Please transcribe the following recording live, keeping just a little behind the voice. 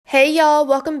Hey y'all,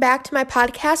 welcome back to my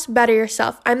podcast, Better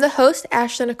Yourself. I'm the host,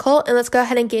 Ashley Nicole, and let's go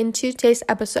ahead and get into today's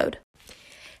episode.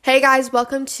 Hey guys,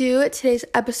 welcome to today's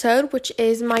episode, which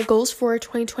is my goals for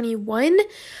 2021.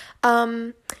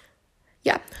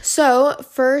 So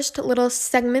first little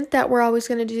segment that we're always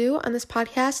going to do on this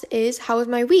podcast is how was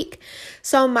my week?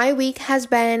 So my week has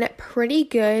been pretty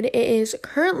good. It is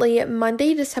currently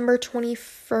Monday, December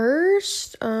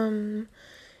 21st.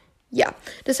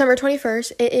 December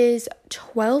 21st. It is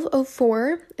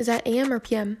 12:04. Is that AM or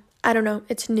PM? I don't know.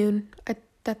 It's noon.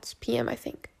 That's PM, I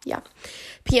think. Yeah,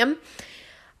 PM.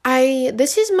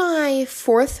 This is my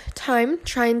fourth time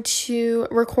trying to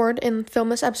record and film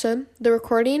this episode. The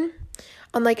recording,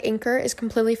 unlike Anchor, is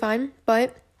completely fine,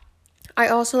 but I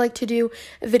also like to do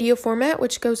a video format,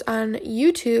 which goes on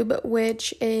YouTube,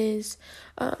 which is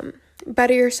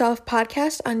Better Yourself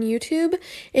podcast on YouTube.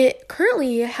 It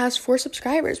currently has 4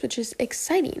 subscribers, which is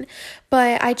exciting,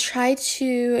 but I tried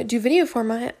to do video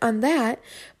format on that,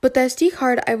 but the SD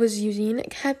card I was using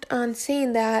kept on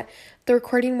saying that the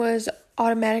recording was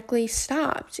automatically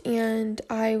stopped, and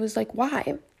I was like,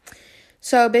 why?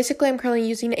 So basically, I'm currently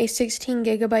using a 16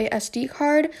 gigabyte SD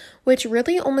card, which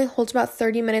really only holds about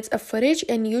 30 minutes of footage,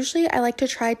 and usually I like to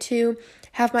try to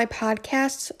have my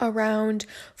podcasts around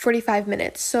 45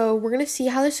 minutes. So we're going to see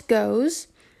how this goes,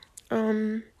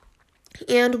 and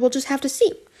we'll just have to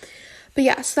see. But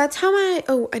yeah, so that's how I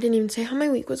didn't even say how my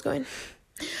week was going.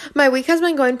 My week has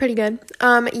been going pretty good.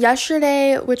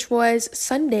 Yesterday, which was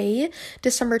Sunday,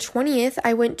 December 20th,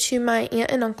 I went to my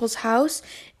aunt and uncle's house.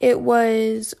 It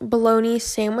was bologna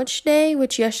sandwich day,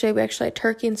 which yesterday we actually had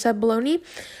turkey instead of bologna.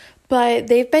 But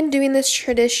they've been doing this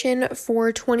tradition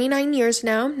for 29 years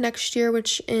now. Next year,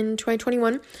 which in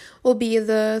 2021, will be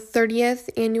the 30th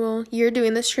annual year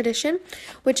doing this tradition,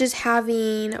 which is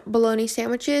having bologna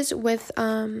sandwiches with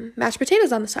mashed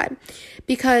potatoes on the side.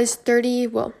 Because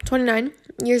 29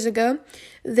 years ago,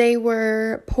 they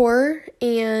were poor,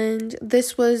 and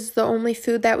this was the only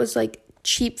food that was like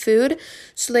cheap food,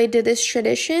 so they did this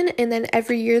tradition, and then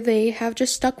every year they have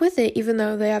just stuck with it, even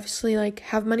though they obviously like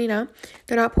have money now.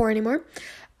 They're not poor anymore,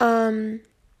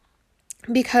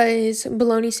 because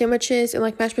bologna sandwiches and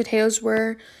like mashed potatoes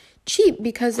were cheap,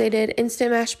 because they did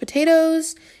instant mashed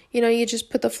potatoes. You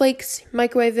just put the flakes,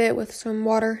 microwave it with some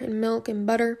water and milk and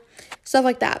butter, stuff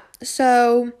like that.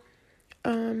 So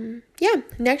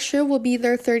next year will be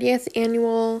their 30th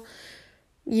annual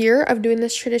year of doing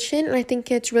this tradition, and I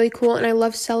think it's really cool, and I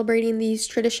love celebrating these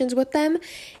traditions with them.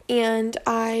 And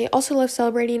I also love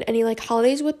celebrating any like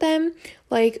holidays with them,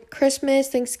 like Christmas,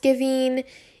 Thanksgiving,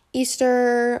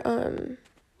 Easter,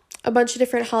 a bunch of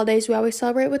different holidays we always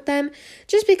celebrate with them,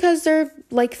 just because they're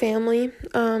like family.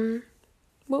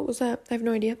 What was that? I have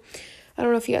no idea. I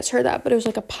don't know if you guys heard that, but it was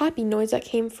like a popping noise that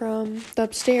came from the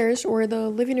upstairs or the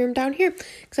living room down here,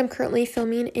 because I'm currently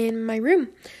filming in my room.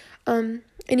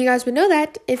 And you guys would know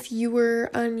that if you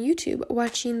were on YouTube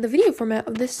watching the video format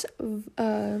of this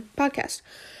podcast.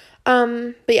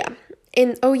 And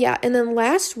then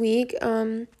last week,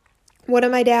 one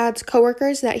of my dad's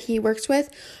coworkers that he works with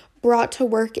brought to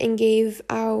work and gave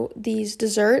out these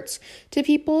desserts to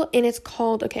people, and it's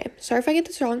called, sorry if I get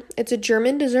this wrong, it's a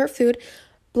German dessert food,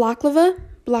 Baklava.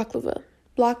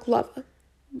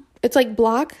 It's like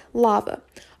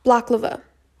Baklava.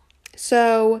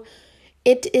 So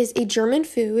it is a German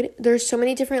food. There's so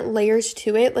many different layers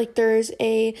to it. Like there's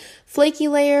a flaky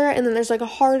layer, and then there's like a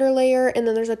harder layer, and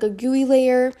then there's like a gooey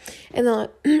layer, and then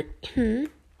and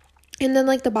then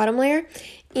like the bottom layer.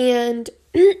 And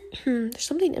there's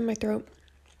something in my throat.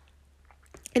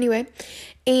 Anyway,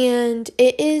 and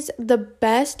it is the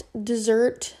best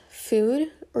dessert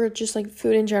food, or just like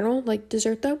food in general, like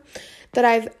dessert though, that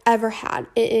I've ever had.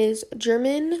 It is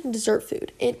German dessert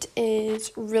food. It is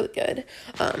really good.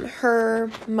 Her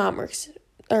mom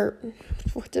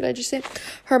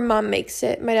makes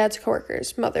it. My dad's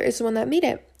coworker's mother is the one that made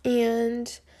it,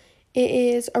 and it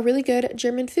is a really good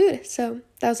German food. So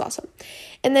that was awesome.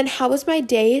 And then how was my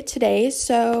day today?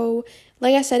 So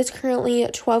like I said, it's currently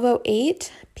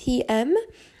 12:08 p.m.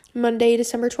 Monday,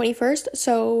 December 21st.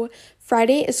 So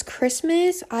Friday is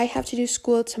Christmas. I have to do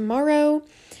school tomorrow.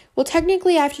 Well,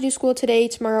 technically, I have to do school today,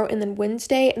 tomorrow, and then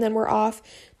Wednesday, and then we're off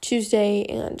Tuesday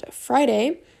and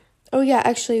Friday. Oh, yeah,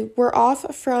 actually, we're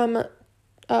off from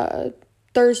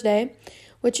Thursday,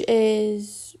 which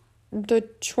is the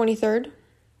 23rd.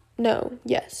 No,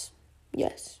 yes.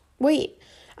 Wait,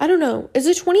 I don't know. Is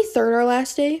the 23rd our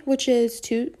last day, which is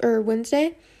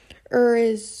Wednesday, or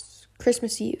is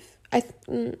Christmas Eve? I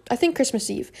think Christmas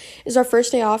Eve is our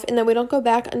first day off, and then we don't go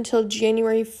back until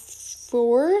January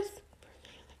 4th.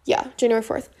 Yeah, January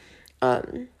 4th.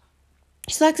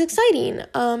 So that's exciting.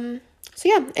 So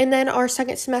yeah, and then our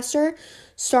second semester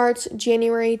starts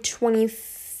January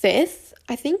 25th,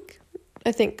 I think.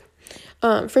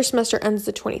 First semester ends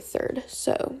the 23rd,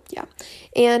 so yeah.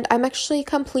 And I'm actually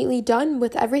completely done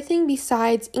with everything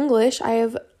besides English. I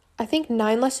have, I think,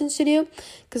 9 lessons to do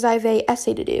because I have a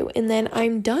essay to do. And then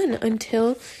I'm done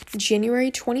until January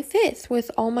 25th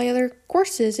with all my other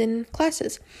courses and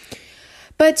classes.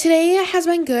 But today has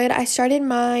been good. I started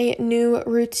my new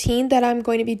routine that I'm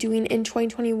going to be doing in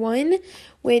 2021,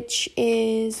 which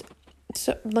is,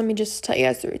 so let me just tell you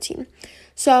guys the routine.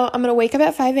 So I'm going to wake up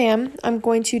at 5 a.m. I'm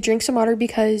going to drink some water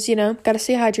because, got to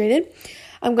stay hydrated.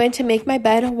 I'm going to make my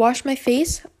bed, wash my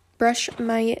face, brush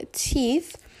my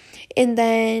teeth, and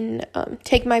then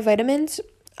take my vitamins.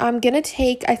 I'm going to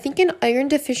take, I think, an iron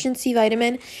deficiency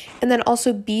vitamin and then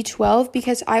also B12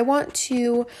 because I want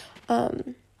to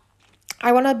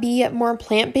be more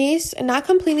plant-based and not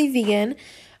completely vegan,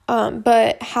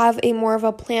 but have a more of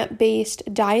a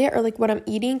plant-based diet or like what I'm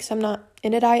eating because I'm not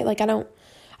in a diet. Like I don't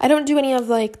do any of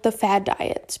like the fad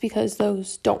diets because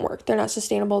those don't work. They're not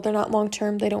sustainable. They're not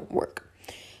long-term. They don't work.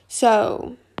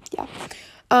 So yeah.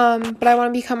 But I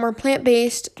want to become more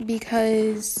plant-based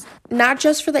because not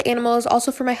just for the animals,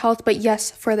 also for my health, but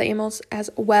yes, for the animals as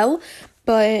well.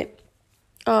 But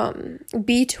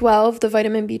B12, the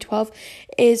vitamin B12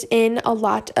 is in a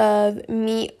lot of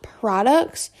meat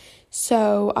products.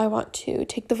 So I want to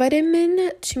take the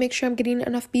vitamin to make sure I'm getting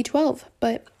enough B12.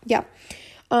 But yeah.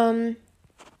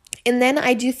 And then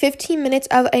I do 15 minutes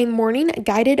of a morning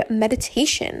guided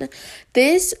meditation.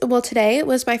 Today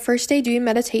was my first day doing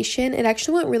meditation. It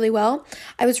actually went really well.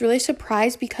 I was really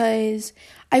surprised because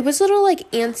I was a little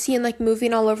like antsy and like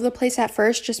moving all over the place at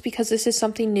first just because this is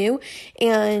something new.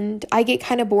 And I get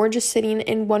kind of bored just sitting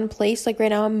in one place. Like right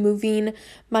now I'm moving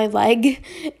my leg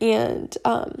and,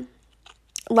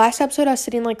 last episode, I was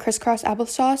sitting like crisscross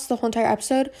applesauce the whole entire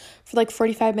episode for like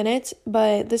 45 minutes.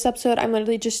 But this episode, I'm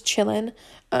literally just chilling.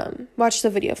 Watch the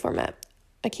video format.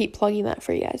 I keep plugging that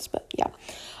for you guys, but yeah.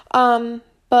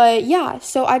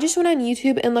 So I just went on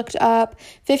YouTube and looked up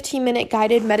 15-minute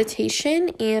guided meditation.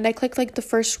 And I clicked like the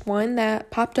first one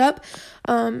that popped up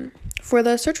for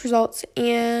the search results.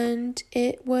 And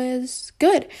it was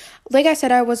good. Like I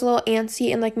said, I was a little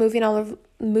antsy and like moving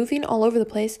all over the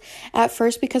place at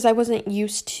first because I wasn't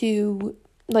used to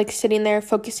like sitting there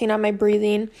focusing on my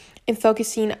breathing and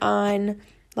focusing on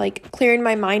like clearing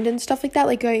my mind and stuff like that.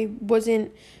 Like I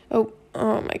wasn't, oh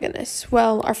my goodness.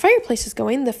 Well, our fireplace is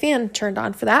going. The fan turned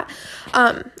on for that.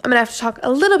 I'm gonna have to talk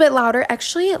a little bit louder.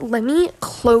 Actually, let me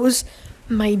close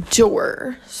my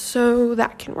door so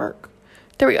that can work.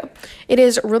 There we go. It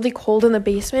is really cold in the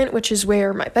basement, which is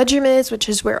where my bedroom is, which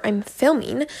is where I'm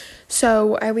filming.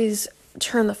 So I always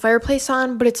turn the fireplace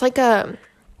on, but it's like our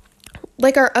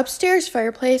upstairs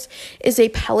fireplace is a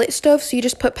pellet stove, so you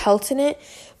just put pellets in it.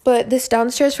 But this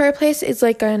downstairs fireplace is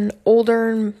like an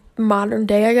older, modern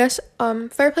day, I guess,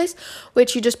 fireplace,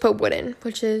 which you just put wood in,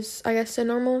 which is, I guess, a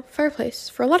normal fireplace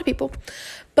for a lot of people.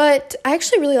 But I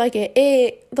actually really like it.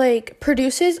 It, like,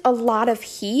 produces a lot of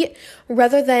heat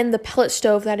rather than the pellet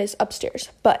stove that is upstairs.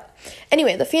 But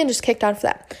anyway, the fan just kicked on for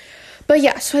that. But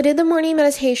yeah, so I did the morning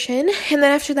meditation, and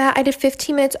then after that, I did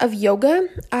 15 minutes of yoga.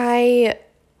 I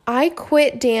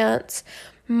quit dance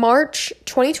March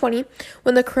 2020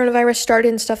 when the coronavirus started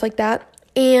and stuff like that.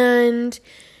 And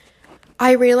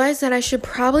I realized that I should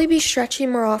probably be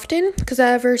stretching more often because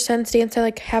ever since dance, I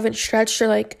like haven't stretched or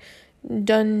like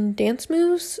done dance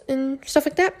moves and stuff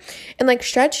like that and like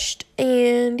stretched.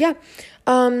 And yeah,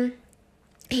 and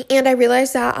I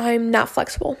realized that I'm not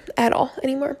flexible at all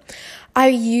anymore.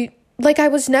 I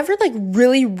was never like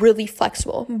really, really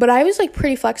flexible, but I was like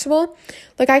pretty flexible.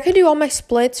 Like I could do all my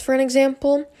splits for an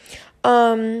example.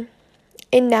 And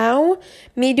now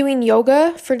me doing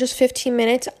yoga for just 15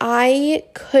 minutes, I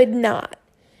could not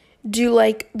do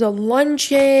like the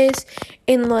lunges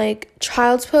and like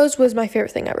child's pose was my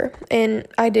favorite thing ever. And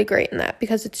I did great in that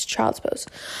because it's child's pose.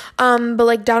 But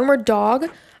like downward dog,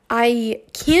 I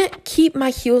can't keep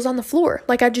my heels on the floor.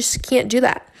 Like I just can't do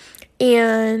that.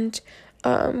 And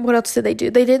what else did they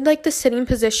do? They did like the sitting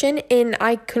position and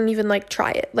I couldn't even like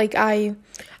try it. Like I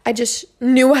just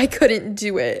knew I couldn't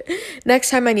do it.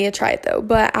 Next time I need to try it though.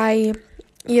 But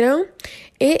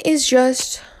it is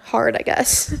just hard, I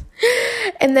guess.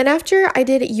 And then after I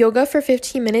did yoga for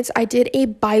 15 minutes, I did a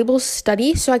Bible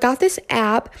study. So I got this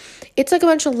app. It's like a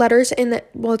bunch of letters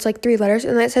it's like 3 letters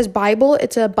and then it says Bible.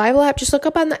 It's a Bible app. Just look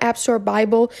up on the App Store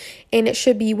Bible and it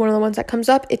should be one of the ones that comes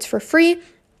up. It's for free.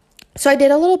 So I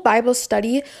did a little Bible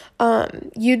study.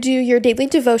 You do your daily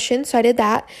devotion. So I did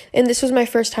that. And this was my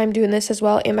first time doing this as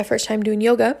well. And my first time doing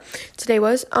yoga. Today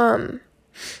was, my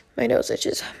nose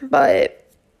itches. But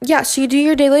yeah, so you do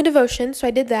your daily devotion. So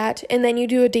I did that. And then you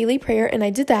do a daily prayer, and I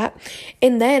did that.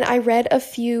 And then I read a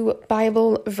few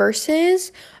Bible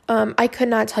verses. I could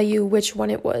not tell you which one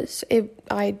it was. It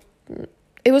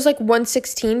was like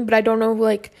 116, but I don't know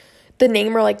like the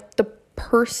name or like the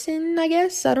person, I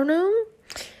guess. I don't know.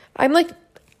 I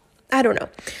don't know.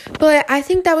 But I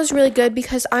think that was really good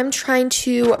because I'm trying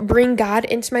to bring God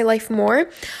into my life more.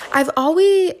 I'm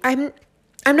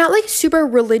not like a super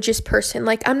religious person.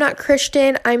 Like, I'm not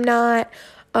Christian. I'm not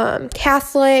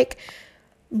Catholic.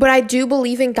 But I do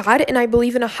believe in God, and I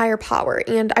believe in a higher power.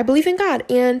 And I believe in God.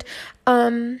 And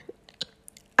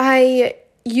I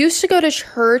used to go to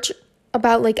church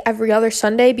about like every other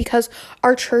Sunday because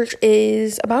our church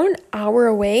is about an hour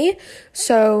away.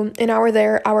 So an hour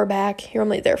there, hour back. You're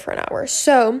only there for an hour.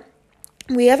 So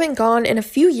we haven't gone in a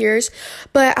few years,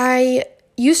 but I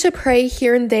used to pray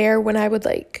here and there when I would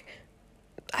like,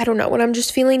 I don't know, when I'm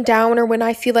just feeling down or when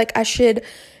I feel like I should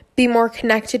be more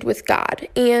connected with God.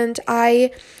 And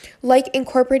I like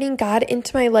incorporating God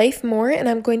into my life more, and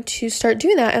I'm going to start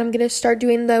doing that. And I'm going to start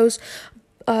doing those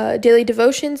daily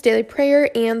devotions, daily prayer,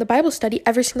 and the Bible study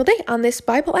every single day on this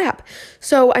Bible app.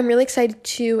 So I'm really excited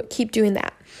to keep doing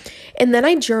that. And then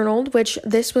I journaled, which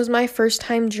this was my first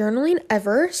time journaling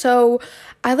ever. So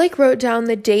I like wrote down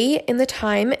the date and the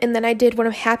time, and then I did what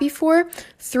I'm happy for,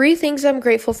 3 things I'm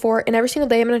grateful for, and every single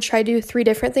day I'm going to try to do 3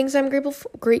 different things I'm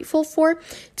grateful for.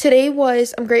 Today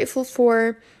was I'm grateful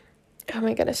for, oh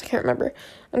my goodness, I can't remember.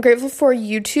 I'm grateful for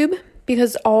YouTube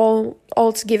because all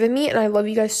it's given me, and I love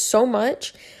you guys so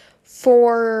much,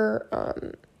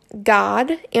 for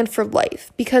God and for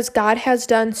life, because God has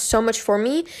done so much for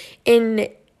me, and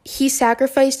he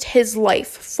sacrificed his life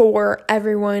for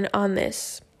everyone on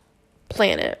this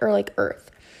planet or like earth.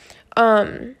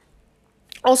 Also,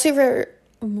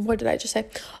 what did I just say?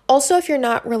 Also, if you're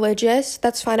not religious,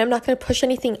 that's fine. I'm not going to push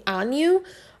anything on you.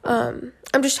 I'm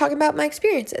just talking about my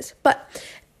experiences. But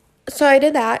so I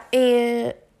did that,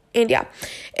 and yeah.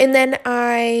 And then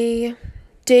I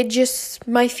did just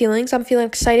my feelings. I'm feeling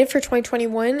excited for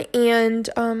 2021, and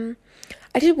I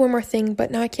did one more thing, but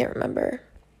now I can't remember.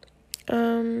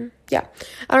 Yeah,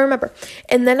 I don't remember.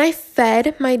 And then I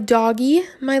fed my doggy,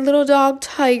 my little dog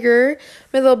Tiger,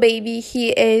 my little baby. He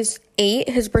is 8.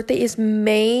 His birthday is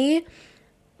May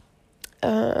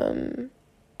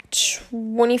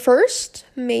 21st,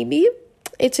 maybe.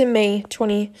 It's in May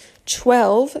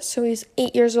 2012, so he's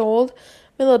 8 years old.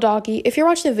 My little doggy. If you're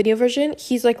watching the video version,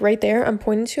 he's like right there. I'm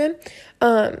pointing to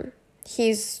him.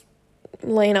 He's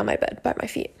laying on my bed by my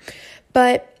feet.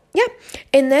 But yeah,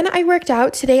 and then I worked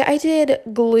out. Today I did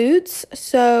glutes,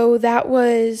 so that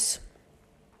was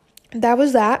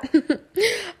that.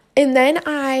 And then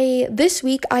this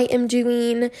week I am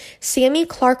doing Sammy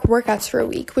Clark workouts for a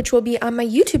week, which will be on my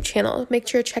YouTube channel. Make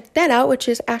sure to check that out, which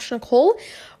is Ash Nicole.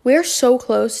 We're so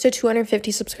close to 250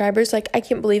 subscribers. Like, I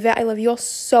can't believe it. I love you all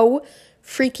so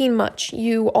freaking much.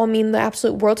 You all mean the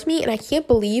absolute world to me, and I can't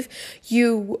believe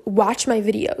you watch my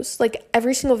videos, like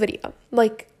every single video.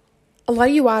 Like, a lot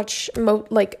of you watch some of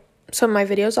my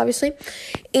videos, obviously,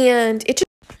 and it just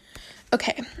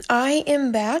okay. I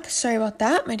am back. Sorry about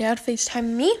that. My dad FaceTimed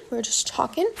me. We were just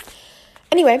talking.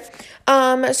 Anyway,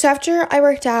 so after I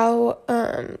worked out,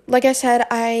 like I said,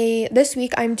 this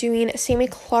week I'm doing Sammy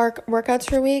Clark workouts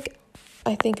for a week.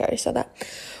 I think I already said that,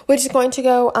 which is going to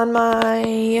go on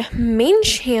my main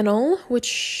channel,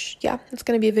 which, yeah, it's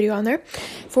going to be a video on there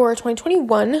for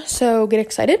 2021, so get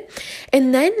excited.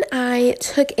 And then I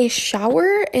took a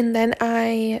shower, and then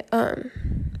I,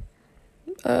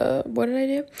 what did I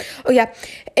do? Oh, yeah,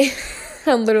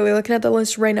 I'm literally looking at the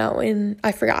list right now, and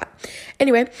I forgot.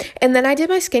 Anyway, and then I did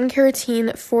my skincare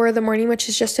routine for the morning, which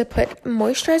is just to put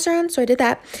moisturizer on, so I did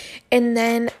that. And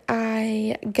then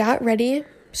I got ready.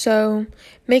 So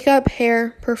makeup,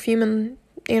 hair, perfume,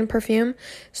 and perfume.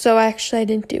 So I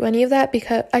didn't do any of that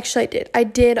because I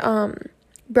did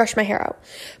brush my hair out,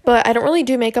 but I don't really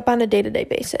do makeup on a day-to-day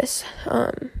basis.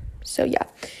 So yeah.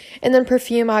 And then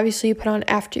perfume, obviously, you put on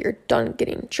after you're done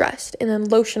getting dressed. And then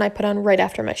lotion I put on right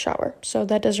after my shower. So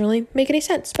that doesn't really make any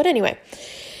sense. But anyway.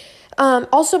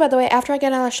 Also, by the way, after I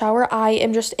get out of the shower, I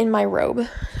am just in my robe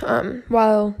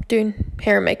while doing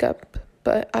hair and makeup.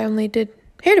 But I only did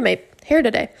hair today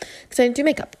because I didn't do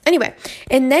makeup. Anyway,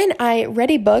 and then I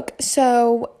read a book,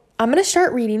 so I'm going to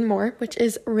start reading more, which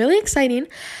is really exciting.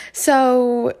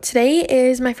 So today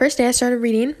is my first day I started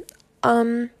reading.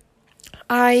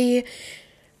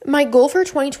 My goal for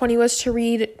 2020 was to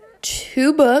read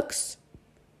 3 books,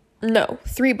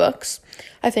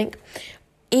 I think.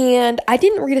 And I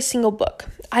didn't read a single book.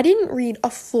 I didn't read a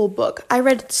full book. I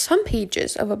read some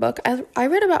pages of a book. I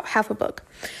read about half a book.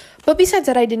 But besides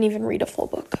that, I didn't even read a full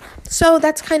book. So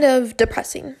that's kind of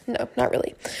depressing. No, not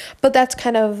really. But that's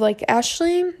kind of like,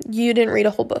 Ashley, you didn't read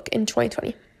a whole book in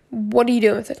 2020. What are you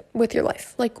doing with your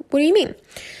life? Like, what do you mean?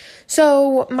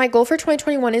 So my goal for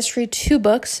 2021 is to read 2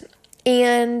 books.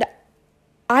 And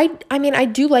I mean, I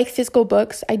do like physical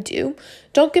books. I do.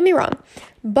 Don't get me wrong.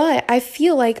 But I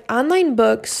feel like online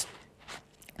books,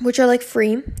 which are like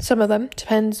free, some of them,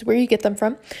 depends where you get them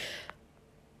from,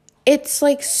 it's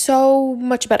like so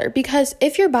much better. Because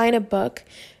if you're buying a book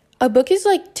is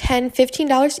like $10,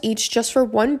 $15 each just for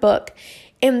one book.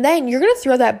 And then you're going to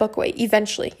throw that book away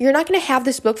eventually. You're not going to have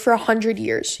this book for 100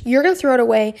 years. You're going to throw it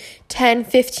away 10,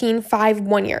 15, 5,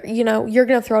 1 year. You know, you're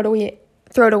going to throw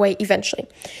it away eventually.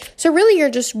 So really, you're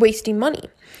just wasting money.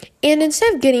 And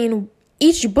instead of getting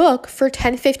each book for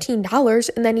 $10, $15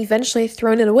 and then eventually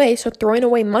throwing it away, so throwing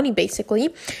away money basically,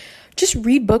 just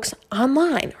read books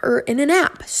online or in an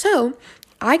app. So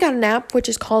I got an app which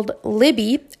is called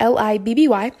Libby, Libby.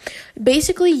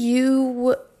 Basically,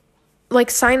 you like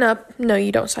sign up. No,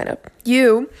 you don't sign up.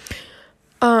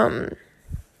 I'm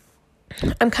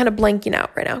kind of blanking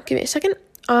out right now. Give me a second.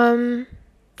 Oh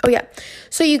yeah.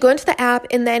 So you go into the app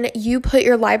and then you put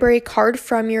your library card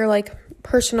from your like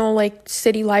personal like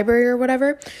city library or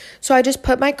whatever. So I just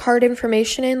put my card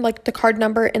information in, like the card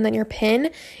number and then your PIN.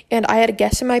 And I had a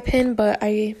guess in my PIN, but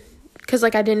because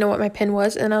like I didn't know what my PIN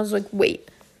was, and I was like, wait.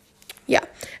 Yeah.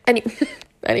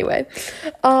 Anyway.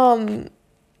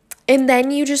 And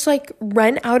then you just like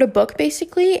rent out a book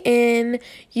basically, and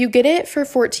you get it for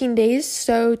 14 days,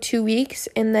 so 2 weeks,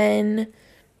 and then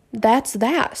that's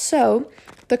that. So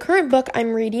the current book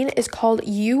I'm reading is called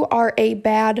You Are a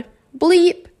Bad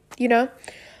Bleep, you know.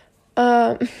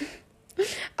 I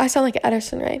sound like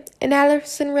Addison Rae. And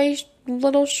Addison Rae,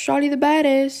 little shawty the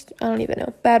baddest. I don't even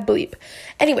know. Bad Bleep.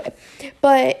 Anyway,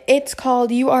 but it's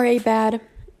called You Are a Bad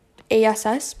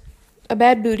ASS, a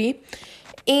Bad Booty.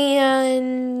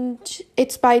 And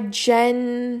it's by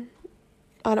Jen,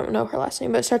 I don't know her last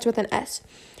name, but it starts with an S.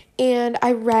 And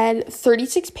I read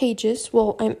 36 pages.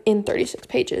 Well, I'm in 36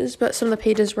 pages, but some of the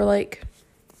pages were like,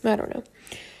 I don't know.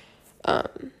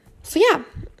 So yeah,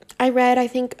 I read, I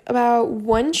think, about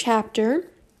 1 chapter,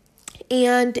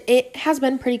 and it has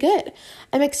been pretty good.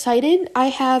 I'm excited. I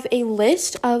have a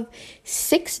list of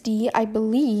 60, I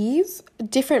believe,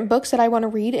 different books that I want to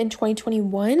read in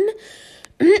 2021.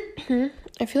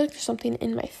 I feel like there's something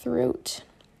in my throat.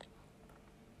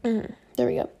 There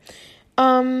we go.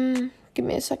 Give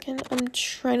me a second. I'm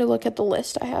trying to look at the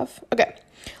list I have. Okay.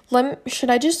 Should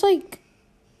I just like...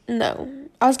 No.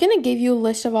 I was going to give you a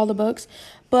list of all the books,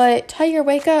 but Tiger,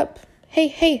 wake up.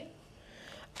 Hey.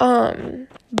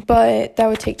 But that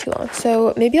would take too long.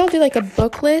 So maybe I'll do like a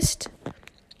book list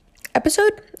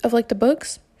episode of like the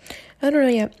books. I don't know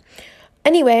yet.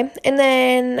 Anyway, and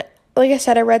then... like I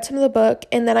said, I read some of the book,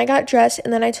 and then I got dressed,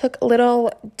 and then I took little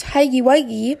Tiggy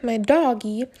Wiggy, my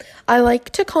doggy. I like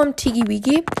to call him Tiggy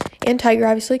Wiggy, and Tiger,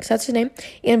 obviously, because that's his name,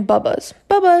 and Bubba's.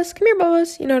 Bubba's, come here,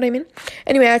 Bubba's, you know what I mean?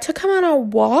 Anyway, I took him on a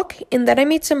walk, and then I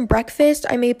made some breakfast.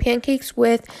 I made pancakes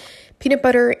with peanut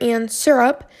butter and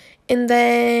syrup, and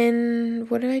then,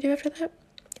 what did I do after that?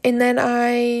 And then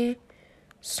I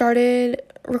started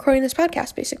recording this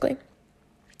podcast, basically.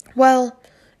 Well,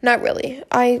 not really.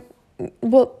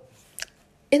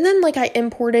 And then, like, I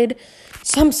imported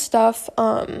some stuff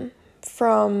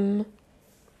from,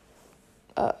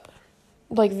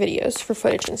 like, videos for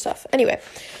footage and stuff. Anyway,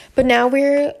 but now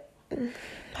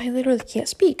I literally can't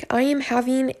speak. I am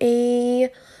having a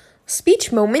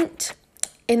speech moment,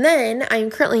 and then I am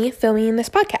currently filming this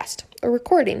podcast, or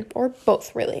recording, or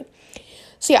both, really.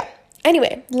 So, yeah.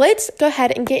 Anyway, let's go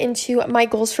ahead and get into my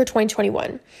goals for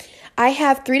 2021. I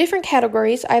have 3 different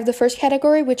categories. I have the first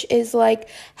category, which is like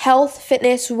health,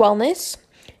 fitness, wellness.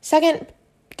 Second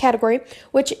category,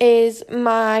 which is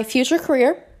my future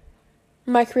career.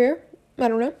 My career. I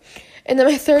don't know. And then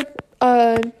my third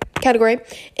category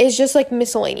is just like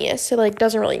miscellaneous. It like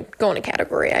doesn't really go in a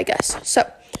category, I guess. So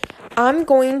I'm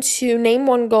going to name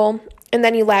one goal and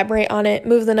then elaborate on it.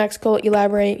 Move the next goal,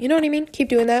 elaborate. You know what I mean? Keep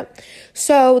doing that.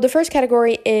 So the first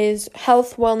category is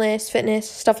health, wellness,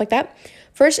 fitness, stuff like that.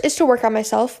 First is to work on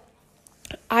myself.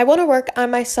 I want to work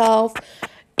on myself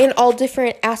in all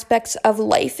different aspects of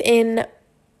life, in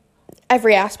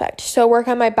every aspect. So work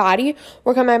on my body,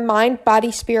 work on my mind,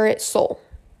 body, spirit, soul.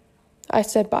 I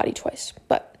said body twice,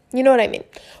 but you know what I mean.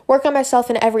 Work on myself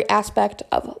in every aspect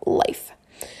of life.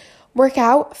 Work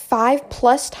out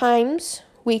 5+ times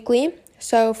weekly.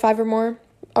 So 5 or more,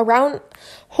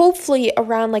 hopefully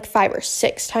around like 5 or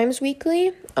 6 times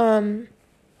weekly.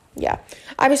 yeah.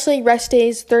 Obviously, rest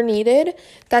days, they're needed.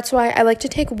 That's why I like to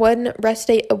take one rest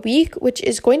day a week, which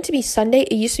is going to be Sunday.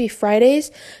 It used to be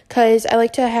Fridays, because I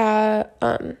like to have,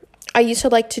 I used to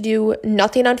like to do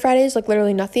nothing on Fridays, like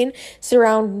literally nothing. Sit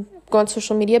around, go on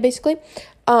social media, basically.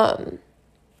 Oh,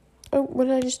 what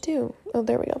did I just do? Oh,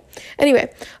 there we go.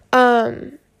 Anyway,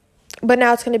 but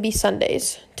now it's going to be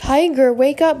Sundays. Tiger,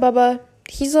 wake up, Bubba.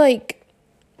 He's, like,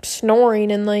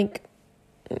 snoring and, like,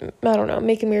 I don't know,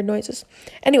 making weird noises.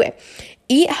 Anyway,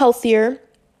 eat healthier.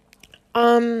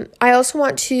 I also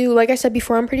want to, like I said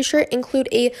before, I'm pretty sure, include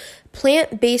a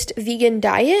plant-based vegan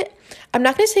diet. I'm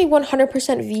not going to say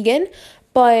 100% vegan,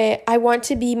 but I want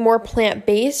to be more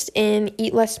plant-based and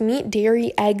eat less meat,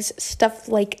 dairy, eggs, stuff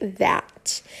like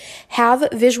that. Have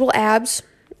visual abs.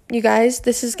 You guys,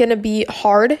 this is going to be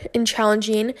hard and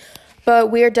challenging,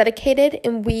 but we are dedicated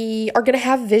and we are going to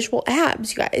have visual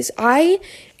abs, you guys. I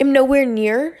am nowhere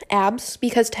near abs,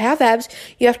 because to have abs,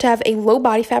 you have to have a low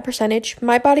body fat percentage.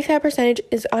 My body fat percentage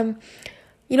is, I'm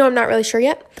not really sure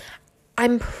yet.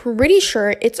 I'm pretty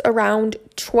sure it's around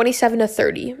 27 to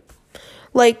 30.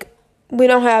 Like, we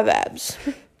don't have abs.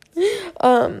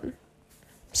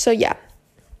 So yeah,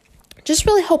 just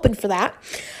really hoping for that.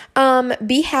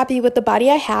 Be happy with the body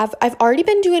I have. I've already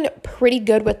been doing pretty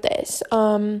good with this.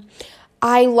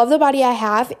 I love the body I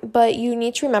have, but you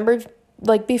need to remember,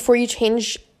 like, before you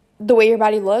change the way your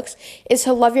body looks, is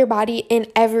to love your body in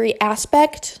every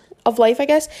aspect of life, I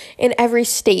guess, in every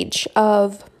stage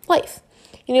of life.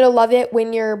 You need to love it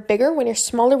when you're bigger, when you're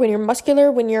smaller, when you're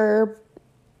muscular, when you're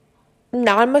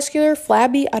non-muscular,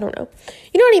 flabby, I don't know.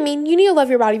 You know what I mean? You need to love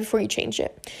your body before you change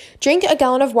it. Drink a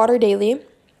gallon of water daily.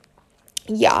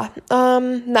 Yeah,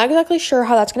 not exactly sure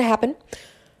how that's going to happen.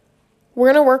 We're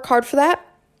going to work hard for that,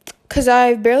 because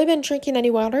I've barely been drinking any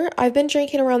water. I've been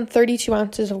drinking around 32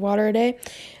 ounces of water a day,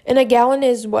 and a gallon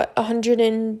is,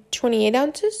 128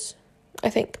 ounces, I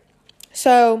think.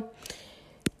 So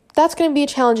that's going to be a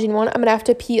challenging one. I'm going to have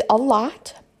to pee a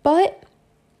lot, but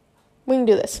we can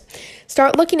do this.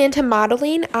 Start looking into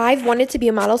modeling. I've wanted to be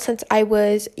a model since I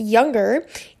was younger,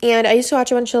 and I used to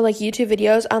watch a bunch of, like, YouTube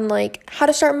videos on, like, how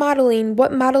to start modeling,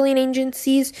 what modeling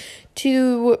agencies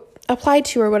to apply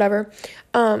to or whatever.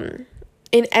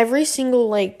 In every single,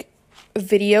 like,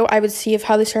 video I would see of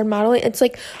how they started modeling, it's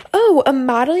like, oh, a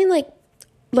modeling,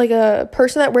 like a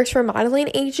person that works for a modeling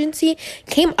agency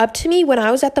came up to me when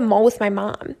I was at the mall with my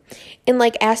mom and,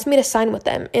 like, asked me to sign with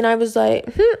them. And I was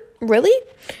like, really?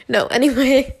 No,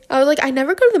 anyway, I was like, I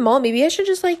never go to the mall. Maybe I should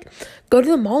just, like, go to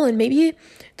the mall and maybe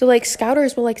the, like,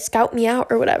 scouters will, like, scout me out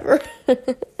or whatever. You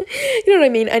know what I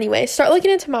mean? Anyway, start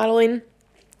looking into modeling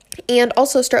and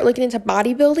also start looking into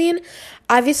bodybuilding.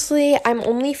 Obviously, I'm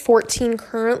only 14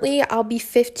 currently. I'll be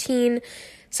 15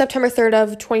 September 3rd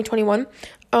of 2021.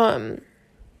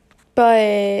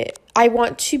 But I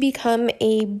want to become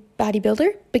a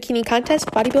bodybuilder, bikini contest,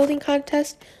 bodybuilding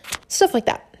contest, stuff like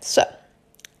that. So,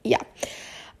 yeah.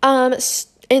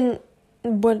 And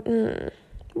what?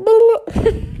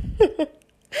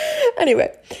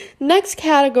 Anyway, next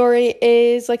category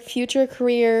is, like, future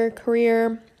career.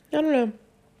 I don't know.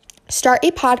 Start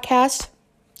a podcast.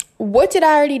 What did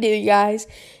I already do, you guys?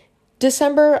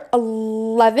 December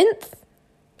 11th.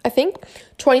 I think,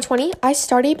 2020, I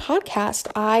started a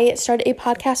podcast. I started a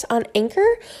podcast on Anchor,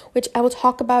 which I will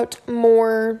talk about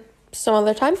more some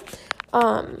other time.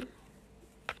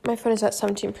 My phone is at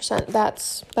 17%.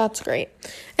 That's great.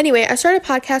 Anyway, I started a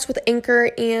podcast with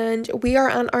Anchor, and we are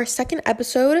on our second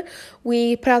episode.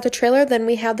 We put out the trailer, then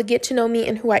we have the Get to Know Me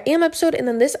and Who I Am episode, and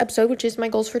then this episode, which is my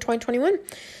goals for 2021.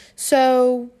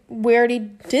 So we already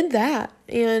did that,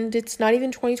 and it's not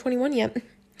even 2021 yet.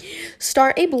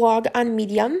 Start a blog on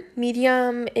Medium.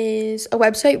 Medium is a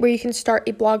website where you can start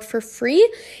a blog for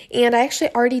free, and I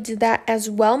actually already did that as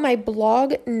well. My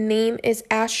blog name is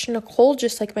Ash Nicole,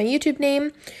 just like my YouTube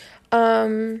name. I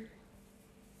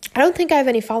don't think I have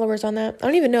any followers on that. I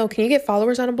don't even know. Can you get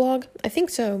followers on a blog? I think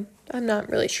so. I'm not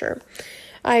really sure.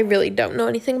 I really don't know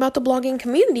anything about the blogging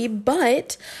community,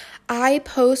 but I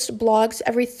post blogs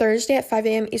every Thursday at 5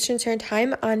 a.m. Eastern Standard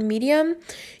Time on Medium.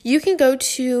 You can go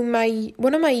to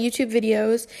one of my YouTube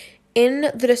videos.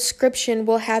 In the description,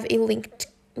 we'll have a link.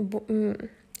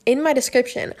 In my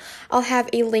description, I'll have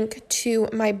a link to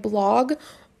my blog,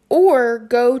 or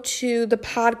go to the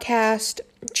podcast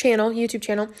channel, YouTube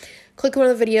channel. Click one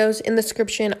of the videos in the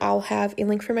description. I'll have a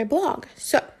link for my blog.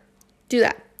 So do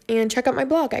that and check out my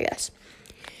blog, I guess.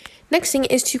 Next thing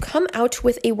is to come out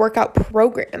with a workout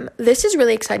program. This is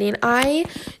really exciting. I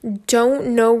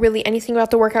don't know really anything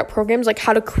about the workout programs, like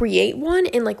how to create one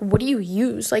and, like, what do you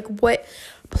use? Like, what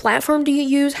platform do you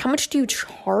use? How much do you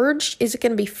charge? Is it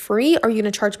going to be free? Are you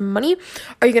going to charge money?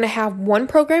 Are you going to have one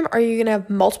program? Are you going to have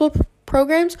multiple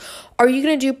programs? Are you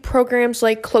going to do programs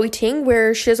like Chloe Ting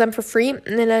where she does them for free and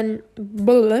then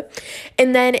blah, blah,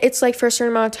 and then it's like for a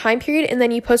certain amount of time period and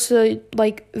then you post the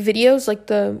like videos, like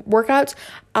the workouts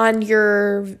on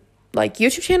your like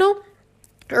YouTube channel?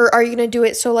 Or are you going to do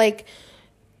it so like,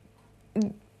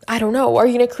 I don't know, are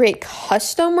you going to create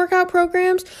custom workout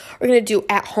programs? Are you going to do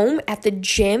at home, at the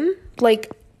gym?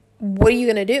 Like, what are you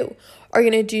going to do? Are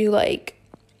you going to do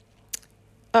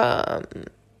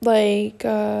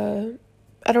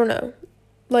I don't know,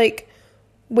 like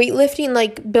weightlifting,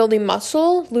 like building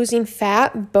muscle, losing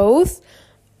fat, both?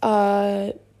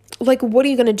 Like, what are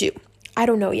you going to do? I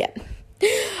don't know yet.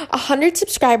 100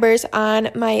 subscribers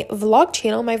on my vlog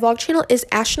channel. My vlog channel is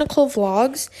Ash Nicole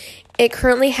Vlogs. It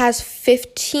currently has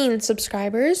 15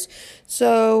 subscribers.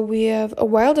 So we have a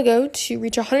while to go to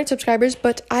reach 100 subscribers,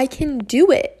 but I can do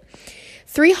it.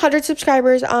 300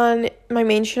 subscribers on my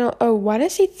main channel. Oh, why did I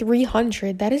say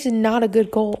 300? That is not a good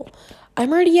goal.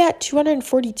 I'm already at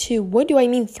 242. What do I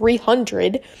mean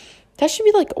 300? That should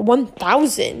be like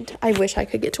 1,000. I wish I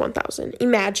could get to 1,000.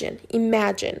 Imagine.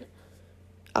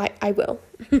 I will.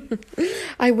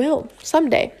 I will.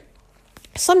 Someday,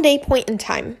 point in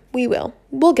time, we will.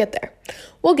 We'll get there.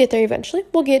 We'll get there eventually.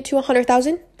 We'll get to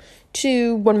 100,000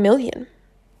 to 1 million.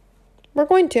 We're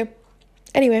going to.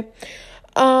 Anyway,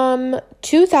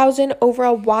 2,000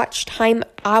 overall watch time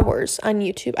hours on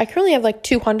YouTube. I currently have like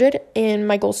 200 and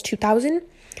my goal is 2,000.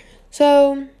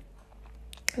 So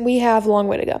we have a long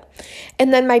way to go.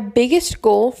 And then my biggest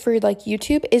goal for like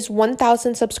YouTube is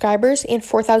 1,000 subscribers and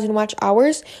 4,000 watch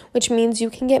hours, which means you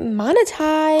can get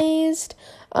monetized.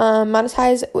 If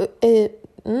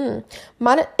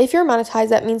you're monetized,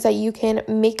 that means that you can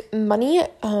make money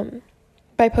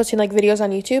by posting like videos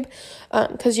on YouTube,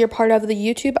 because you're part of the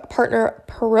YouTube Partner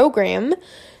Program,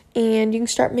 and you can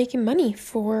start making money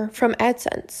from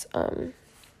AdSense.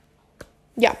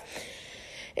 Yeah.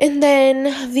 And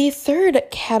then the third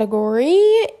category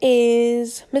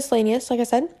is miscellaneous, like I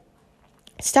said.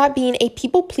 Stop being a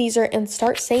people pleaser and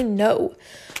start saying no.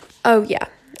 Oh, yeah.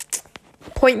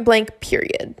 Point blank,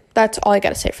 period. That's all I got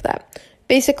to say for that.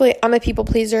 Basically, I'm a people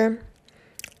pleaser.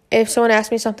 If someone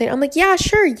asks me something, I'm like, yeah,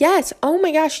 sure, yes. Oh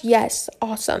my gosh, yes.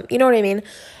 Awesome. You know what I mean?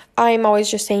 I'm always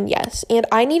just saying yes. And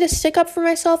I need to stick up for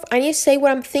myself. I need to say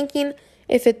what I'm thinking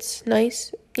if it's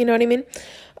nice. You know what I mean?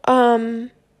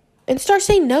 And start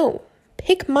saying no.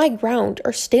 Pick my ground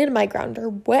or stand my ground or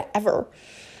whatever.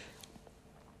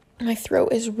 My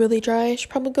throat is really dry. I should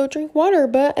probably go drink water,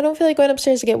 but I don't feel like going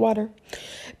upstairs to get water.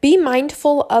 Be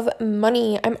mindful of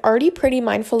money. I'm already pretty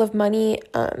mindful of money.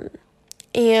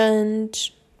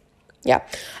 And yeah,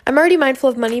 I'm already mindful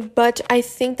of money, but I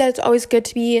think that it's always good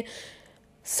to be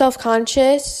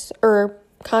self-conscious or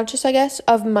conscious, I guess,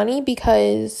 of money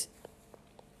because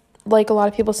like a lot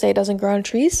of people say it doesn't grow on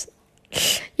trees.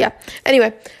 Yeah.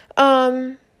 Anyway,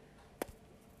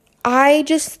 I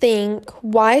just think,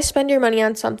 why spend your money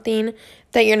on something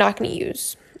that you're not going to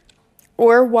use?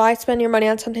 Or why spend your money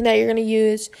on something that you're going to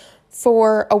use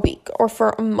for a week or for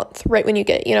a month, right when you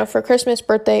get it, for Christmas,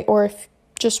 birthday, or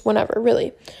just whenever,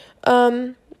 really.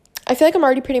 I feel like I'm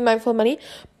already pretty mindful of money,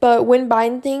 but when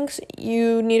buying things,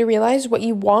 you need to realize what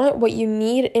you want, what you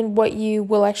need, and what you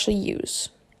will actually use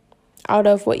out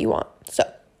of what you want. So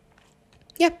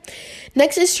yeah.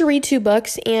 Next is to read 2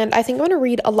 books, and I think I'm going to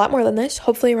read a lot more than this,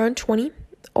 hopefully around 20.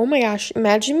 Oh my gosh,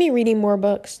 imagine me reading more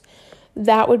books.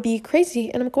 That would be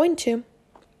crazy, and I'm going to.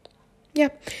 Yeah.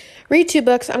 Read 2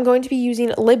 books. I'm going to be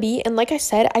using Libby, and like I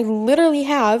said, I literally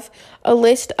have a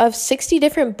list of 60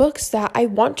 different books that I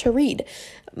want to read.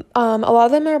 A lot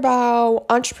of them are about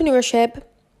entrepreneurship,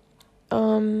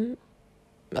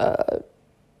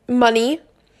 money,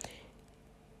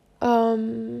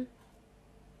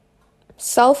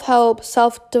 self-help,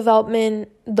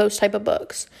 self-development, those type of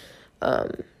books.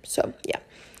 So yeah.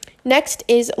 Next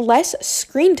is less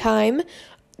screen time.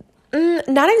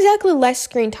 Not exactly less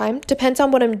screen time. Depends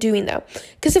on what I'm doing though.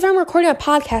 Because if I'm recording a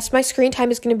podcast, my screen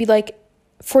time is going to be like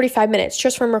 45 minutes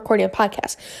just from recording a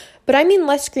podcast. But I mean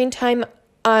less screen time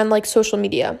on like social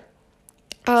media.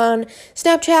 On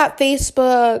Snapchat,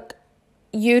 Facebook,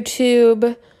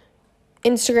 YouTube,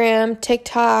 Instagram,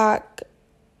 TikTok.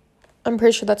 I'm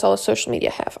pretty sure that's all the social media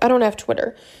I have. I don't have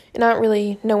Twitter, and I don't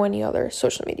really know any other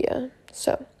social media.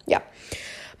 So, yeah.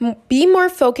 Be more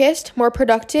focused, more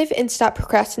productive, and stop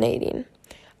procrastinating.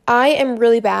 I am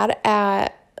really bad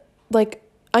at,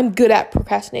 I'm good at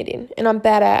procrastinating, and I'm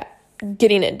bad at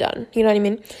getting it done. You know what I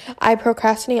mean? I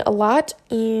procrastinate a lot,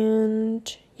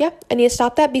 and yeah, I need to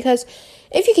stop that, because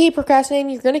if you keep procrastinating,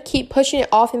 you're going to keep pushing it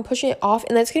off,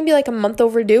 and that's going to be like a month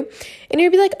overdue, and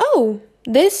you'll be like, oh,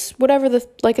 this, whatever the,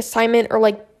 like, assignment or,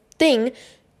 like, thing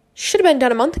should have been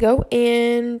done a month ago,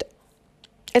 and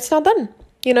it's not done.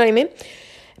 You know what I mean?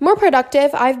 More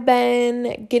productive. I've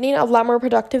been getting a lot more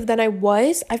productive than I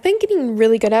was. I've been getting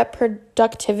really good at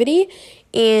productivity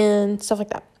and stuff like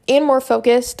that. And more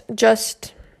focused.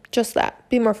 Just that.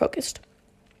 Be more focused.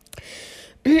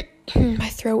 My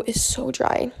throat is so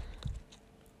dry.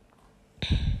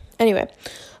 Anyway.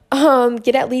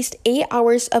 Get at least 8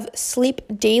 hours of sleep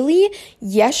daily.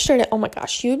 Yesterday, oh my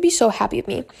gosh, you would be so happy with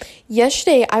me.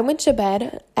 Yesterday, I went to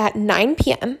bed at 9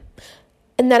 p.m.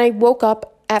 and then I woke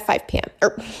up at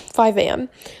 5 a.m.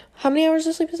 How many hours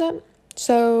of sleep is that?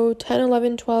 So 10,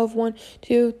 11, 12, 1,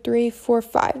 2, 3, 4,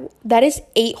 5. That is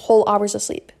 8 whole hours of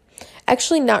sleep.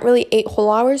 Actually, not really 8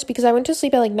 whole hours, because I went to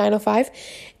sleep at like 9:05.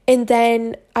 And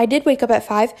then I did wake up at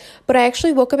 5, but I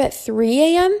actually woke up at 3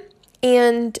 a.m.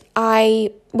 and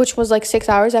which was like 6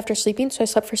 hours after sleeping. So I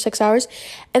slept for 6 hours.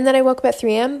 And then I woke up at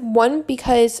 3 a.m. One,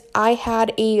 because I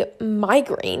had a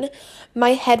migraine.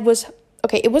 My head was,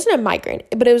 okay, it wasn't a migraine,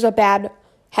 but it was a bad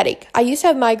headache. I used to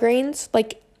have migraines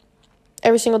like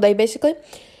every single day, basically.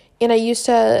 And I used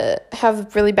to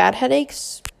have really bad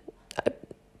headaches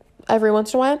every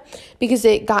once in a while, because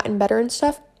it gotten better and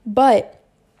stuff. But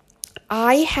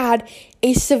I had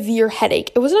a severe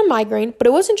headache. It wasn't a migraine, but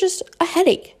it wasn't just a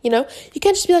headache, you know? You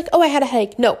can't just be like, oh, I had a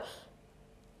headache. No.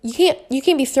 You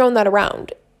can't be throwing that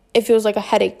around if it was like a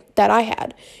headache that I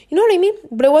had. You know what I mean?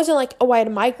 But it wasn't like, oh, I had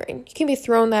a migraine. You can't be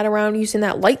throwing that around, using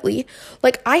that lightly.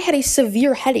 Like, I had a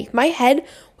severe headache. My head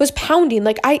was pounding.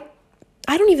 Like, I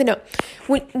don't even know.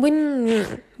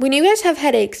 When you guys have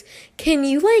headaches, can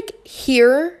you like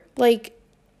hear, like,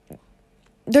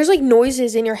 there's like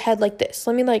noises in your head like this.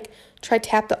 Let me like try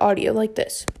tap the audio like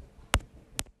this.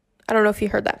 I don't know if you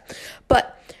heard that.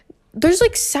 But there's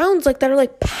like sounds like that are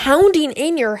like pounding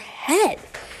in your head.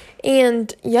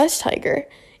 And yes, Tiger.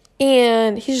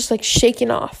 And he's just like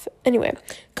shaking off. Anyway,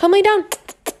 come lay down.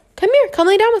 Come here. Come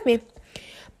lay down with me.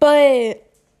 But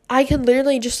I could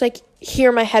literally just like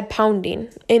hear my head pounding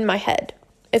in my head,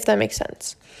 if that makes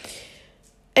sense.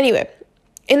 Anyway,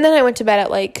 and then I went to bed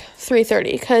at like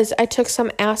 3:30 because I took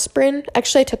some aspirin.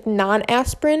 Actually, I took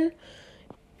non-aspirin,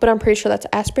 but I'm pretty sure that's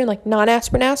aspirin, like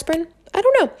non-aspirin aspirin. I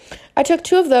don't know. I took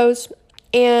 2 of those,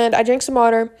 and I drank some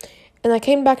water, and I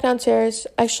came back downstairs,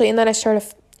 actually, and then I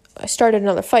started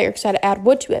another fire because I had to add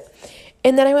wood to it.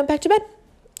 And then I went back to bed,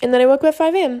 and then I woke up at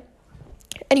 5 a.m.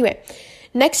 Anyway,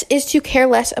 next is to care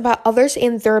less about others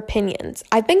and their opinions.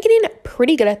 I've been getting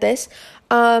pretty good at this.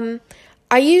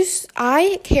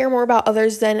 I care more about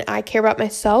others than I care about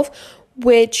myself,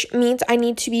 which means I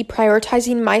need to be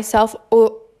prioritizing myself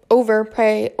over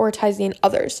prioritizing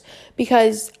others,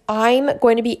 because I'm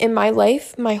going to be in my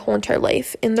life my whole entire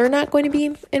life, and they're not going to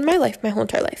be in my life my whole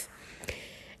entire life.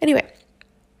 Anyway,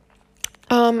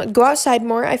 go outside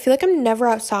more. I feel like I'm never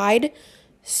outside.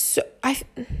 So I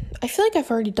feel like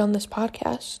I've already done this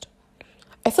podcast.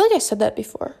 I feel like I said that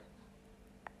before.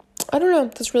 I don't know.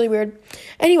 That's really weird.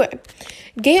 Anyway,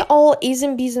 get all A's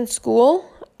and B's in school.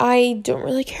 I don't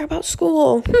really care about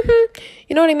school.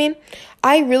 You know what I mean?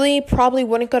 I really probably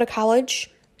wouldn't go to college,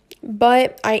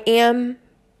 but I am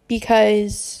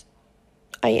because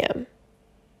I am.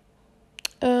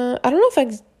 I don't know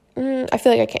if I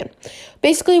feel like I can.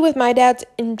 Basically, with my dad's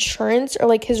insurance or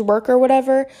like his work or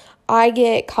whatever, I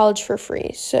get college for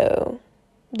free. So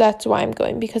that's why I'm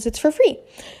going, because it's for free.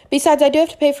 Besides, I do have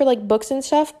to pay for like books and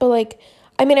stuff, but like,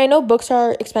 I mean, I know books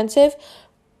are expensive,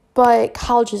 but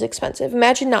college is expensive.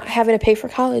 Imagine not having to pay for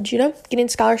college, you know, getting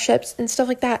scholarships and stuff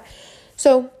like that.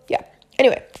 So yeah,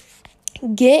 anyway,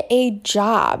 get a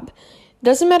job.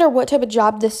 Doesn't matter what type of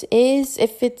job this is.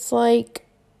 If it's like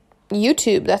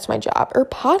YouTube, that's my job, or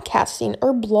podcasting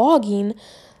or blogging.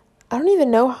 I don't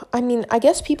even know. I mean, I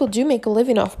guess people do make a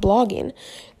living off blogging.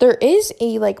 There is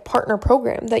a like partner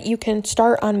program that you can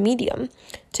start on Medium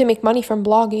to make money from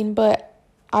blogging, but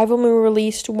I've only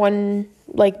released one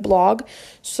like blog,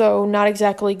 so not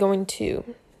exactly going to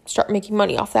start making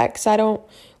money off that, because I don't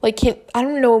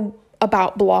know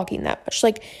about blogging that much.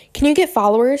 Like, can you get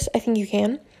followers? I think you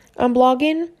can on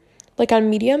blogging, like on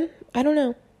Medium. I don't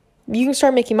know. You can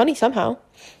start making money somehow.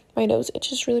 My nose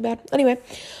itches really bad. Anyway,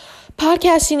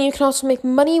 podcasting, you can also make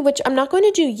money, which I'm not going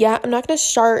to do yet. I'm not going to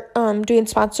start doing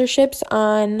sponsorships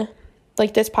on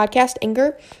like this podcast,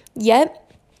 Anchor, yet.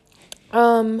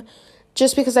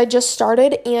 Just because I just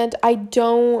started and I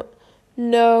don't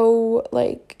know,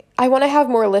 like, I want to have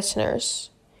more listeners,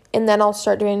 and then I'll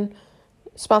start doing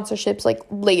sponsorships like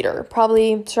later,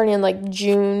 probably starting in like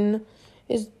June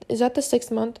Is that the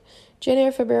 6th month?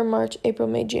 January, February, March, April,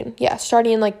 May, June. Yeah,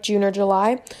 starting in like June or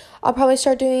July. I'll probably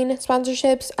start doing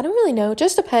sponsorships. I don't really know.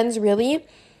 Just depends, really.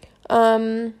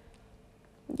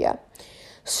 Yeah.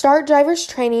 Start driver's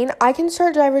training. I can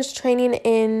start driver's training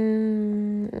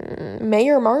in May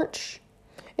or March.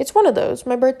 It's one of those.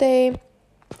 My birthday.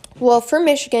 Well, for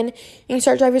Michigan, you can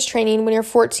start driver's training when you're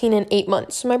 14 and 8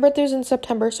 months. So my birthday was in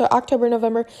September. So October,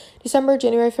 November, December,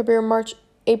 January, February, March,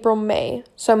 April, May.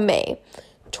 So May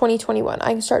 2021,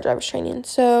 I can start driver's training.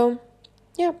 So,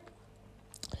 yeah.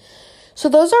 So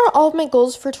those are all of my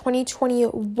goals for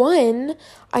 2021.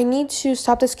 I need to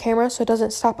stop this camera so it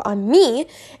doesn't stop on me.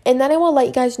 And then I will let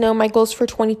you guys know my goals for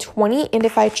 2020 and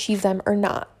if I achieve them or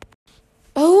not.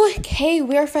 Okay,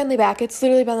 we are finally back. It's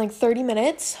literally been like 30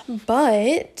 minutes,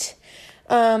 but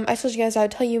I told you guys I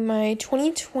would tell you my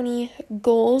 2020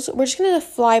 goals. We're just going to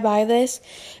fly by this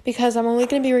because I'm only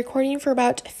going to be recording for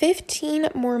about 15 to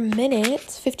 20 more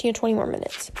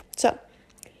minutes. So,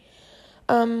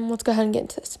 let's go ahead and get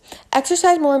into this.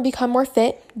 Exercise more and become more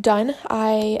fit. Done.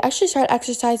 I actually started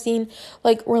exercising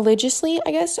like religiously,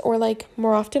 I guess, or like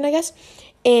more often, I guess,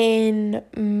 in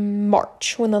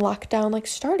March when the lockdown like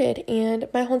started, and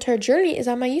my whole entire journey is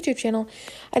on my YouTube channel.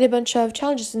 I did a bunch of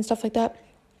challenges and stuff like that.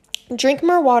 Drink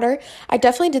more water. I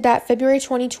definitely did that February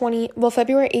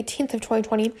 18th of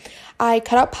 2020. I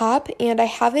cut out pop, and I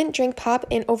haven't drank pop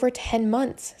in over 10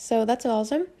 months. So that's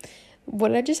awesome. What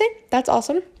did I just say? That's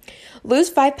awesome. Lose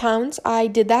 5 pounds. I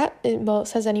did that. Well, it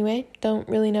says anyway. Don't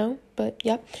really know, but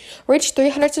yeah. Reach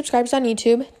 300 subscribers on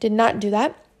YouTube. Did not do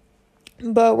that,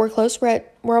 but we're close. We're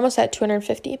almost at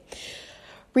 250.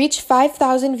 Reach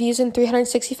 5,000 views in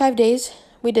 365 days.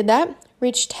 We did that.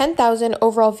 Reach 10,000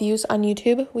 overall views on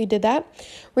YouTube. We did that.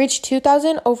 Reach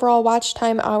 2,000 overall watch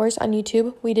time hours on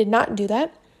YouTube. We did not do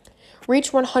that.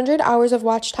 Reach 100 hours of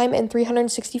watch time in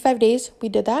 365 days. We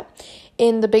did that.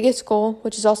 And the biggest goal,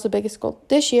 which is also the biggest goal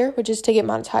this year, which is to get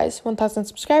monetized. 1,000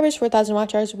 subscribers, 4,000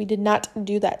 watch hours. We did not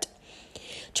do that.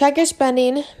 Track your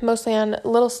spending, mostly on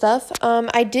little stuff.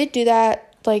 I did do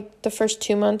that like the first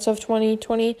 2 months of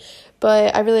 2020,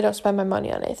 but I really don't spend my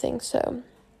money on anything. So,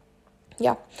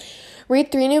 yeah.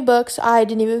 Read 3 new books. I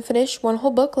didn't even finish one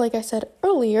whole book, like I said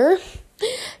earlier.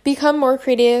 Become more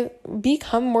creative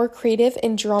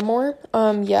and draw more.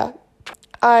 Yeah.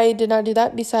 I did not do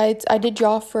that. Besides, I did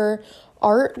draw for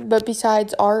art, but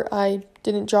besides art, I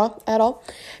didn't draw at all.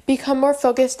 Become more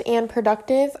focused and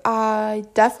productive. I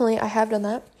have done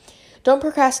that. Don't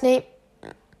procrastinate.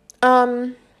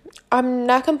 I'm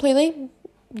not completely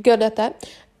good at that.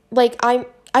 Like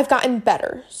I've gotten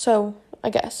better, so I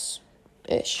guess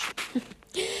ish.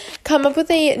 Come up with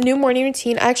a new morning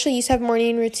routine. I actually used to have a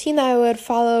morning routine that I would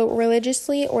follow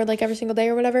religiously or like every single day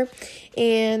or whatever,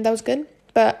 and that was good.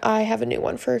 But I have a new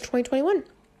one for 2021.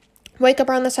 Wake up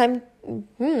around the same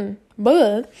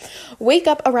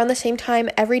time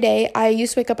every day. I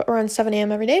used to wake up around 7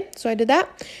 a.m. every day, so I did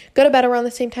that. Go to bed around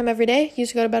the same time every day.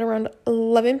 Used to go to bed around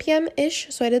 11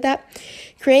 p.m.-ish, so I did that.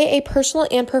 Create a personal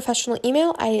and professional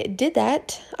email. I did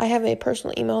that. I have a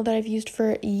personal email that I've used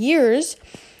for years.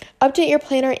 Update your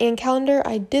planner and calendar.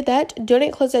 I did that.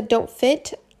 Donate clothes that don't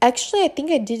fit. Actually, I think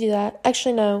I did do that.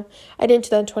 Actually, no. I didn't do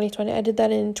that in 2020. I did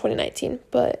that in 2019.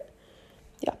 But,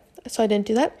 yeah. So, I didn't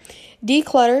do that.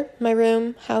 Declutter my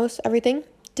room, house, everything.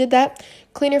 Did that.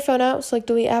 Clean your phone out. So, like,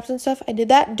 delete apps and stuff. I did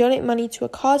that. Donate money to a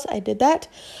cause. I did that.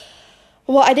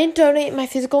 Well, I didn't donate my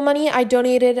physical money. I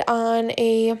donated on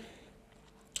a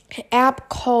app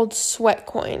called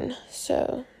Sweatcoin.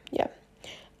 So, yeah.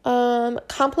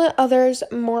 Compliment others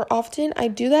more often. I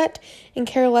do that, and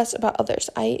care less about others.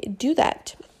 I do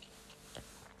that.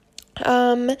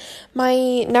 Now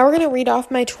we're going to read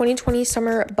off my 2020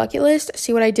 summer bucket list,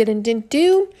 see what I did and didn't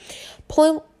do.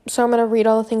 So I'm going to read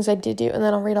all the things I did do, and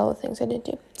then I'll read all the things I didn't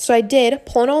do. So I did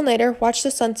pull an all-nighter, watch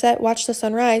the sunset, watch the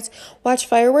sunrise, watch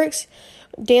fireworks,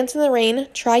 dance in the rain,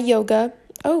 try yoga.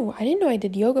 Oh, I didn't know I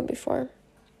did yoga before.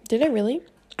 Did I really?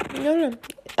 No.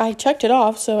 I checked it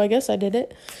off, so I guess I did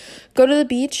it. Go to the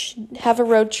beach, have a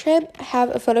road trip,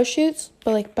 have a photo shoot,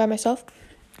 but like by myself.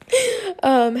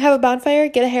 Have a bonfire,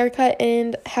 get a haircut,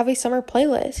 and have a summer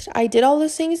playlist. I did all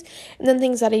those things, and then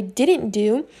things that I didn't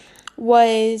do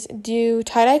was do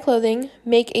tie-dye clothing,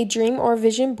 make a dream or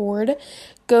vision board,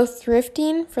 go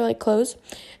thrifting for like clothes,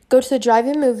 go to the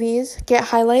drive-in movies, get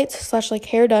highlights / like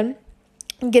hair done,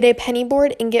 get a penny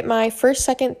board, and get my first,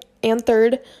 second, and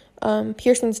third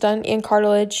piercings done, and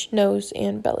cartilage, nose,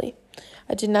 and belly.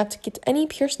 I did not get any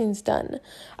piercings done.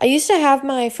 I used to have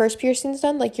my first piercings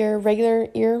done, like your regular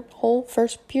ear hole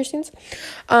first piercings,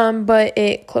 but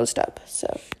it closed up.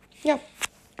 So, yeah.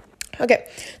 Okay,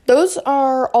 those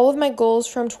are all of my goals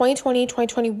from 2020,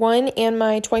 2021, and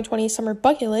my 2020 summer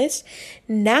bucket list.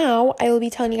 Now I will be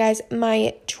telling you guys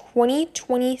my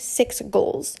 2026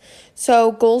 goals.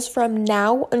 So goals from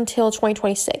now until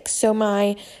 2026. So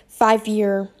my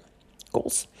 5-year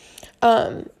goals.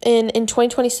 In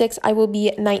 2026, I will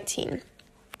be 19.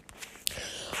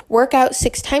 Work out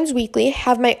 6 times weekly,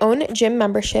 have my own gym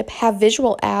membership, have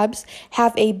visual abs,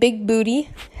 have a big booty.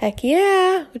 Heck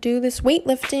yeah, do this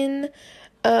weightlifting.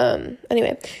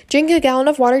 Anyway, drink a gallon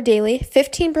of water daily,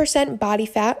 15% body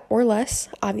fat or less,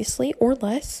 obviously, or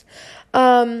less.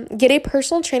 Get a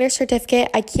personal trainer certificate.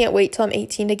 I can't wait till I'm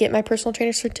 18 to get my personal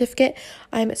trainer certificate.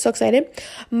 I'm so excited.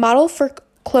 Model for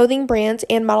clothing brands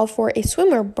and model for a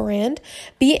swimwear brand.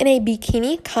 Be in a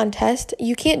bikini contest.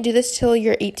 You can't do this till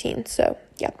you're 18, so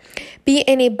yeah. Be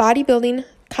in a bodybuilding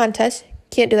contest.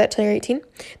 Can't do that till you're 18.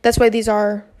 That's why these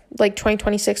are like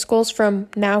 2026 goals from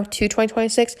now to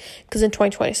 2026, because in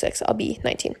 2026 I'll be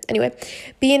 19. Anyway,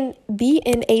 be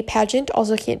in a pageant.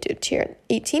 Also can't do it till you're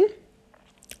 18.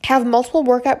 Have multiple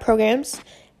workout programs.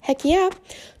 Heck yeah.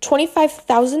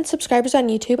 25,000 subscribers on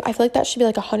YouTube. I feel like that should be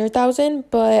like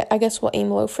 100,000, but I guess we'll aim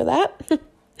low for that.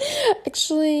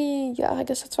 Actually, yeah, I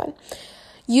guess that's fine.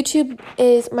 YouTube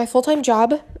is my full-time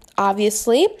job,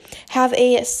 obviously. Have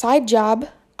a side job,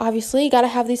 obviously. You gotta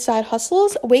have these side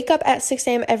hustles. Wake up at 6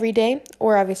 a.m. every day,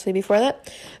 or obviously before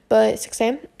that, but 6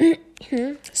 a.m.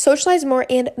 Socialize more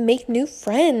and make new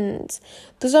friends.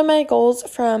 Those are my goals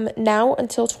from now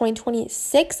until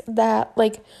 2026.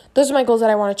 Those are my goals that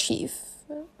I want to achieve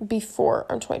before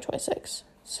I'm 2026.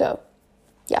 So,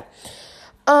 yeah.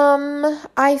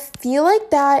 I feel like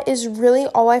that is really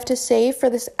all I have to say for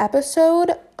this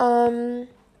episode.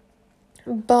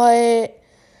 But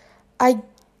I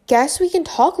guess we can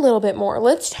talk a little bit more.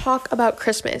 Let's talk about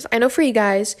Christmas. I know for you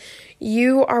guys,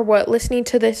 you are listening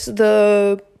to this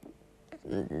the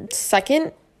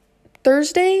second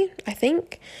Thursday, I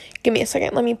think. Give me a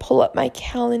second. Let me pull up my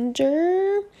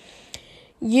calendar.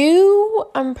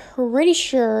 I'm pretty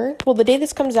sure, the day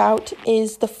this comes out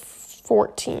is the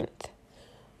 14th.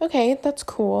 Okay, that's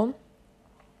cool.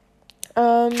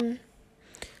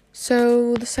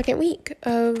 So the second week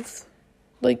of,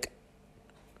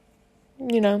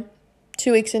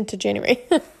 2 weeks into January.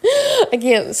 I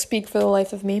can't speak for the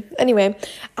life of me. Anyway,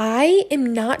 I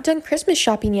am not done Christmas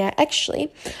shopping yet,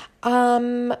 actually.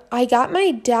 I got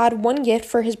my dad one gift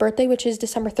for his birthday, which is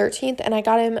December 13th, and I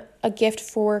got him a gift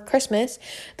for Christmas.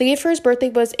 The gift for his birthday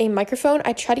was a microphone.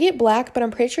 I tried to get black, but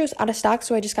I'm pretty sure it was out of stock,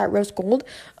 so I just got rose gold.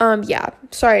 Yeah,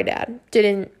 sorry, Dad.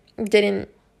 Didn't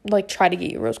try to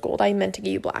get you rose gold. I meant to get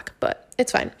you black, but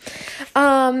it's fine.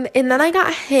 And then I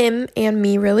got him and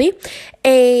me, really,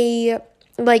 a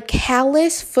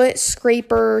callus foot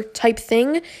scraper type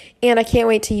thing, and I can't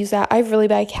wait to use that. I have really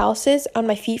bad calluses on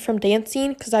my feet from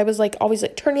dancing, because I was always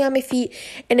turning on my feet,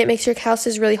 and it makes your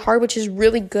calluses really hard, which is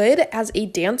really good as a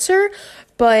dancer,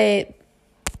 but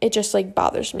it just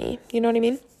bothers me, you know what I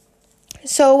mean?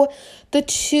 So the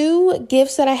 2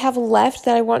 gifts that I have left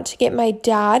that I want to get my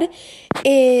dad,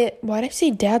 why did I say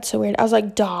dad so weird? I was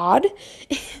like, Dodd,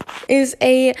 is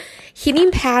a heating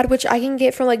pad, which I can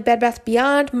get from Bed Bath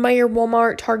Beyond, Meijer,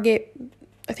 Walmart, Target.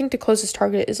 I think the closest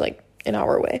Target is an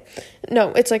hour away.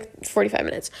 No, it's 45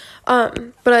 minutes. But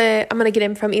I'm going to get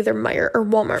him from either Meijer or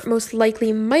Walmart. Most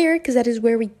likely Meijer, because that is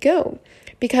where we go.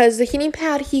 Because the heating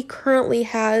pad he currently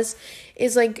has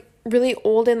is really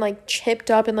old and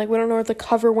chipped up, and we don't know where the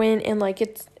cover went, and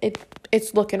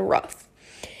it's looking rough.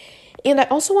 And I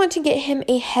also want to get him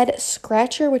a head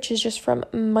scratcher, which is just from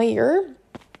Meijer.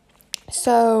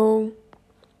 So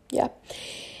yeah.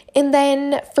 And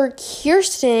then for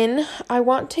Kirsten, I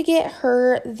want to get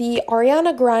her the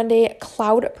Ariana Grande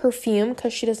Cloud perfume,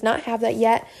 because she does not have that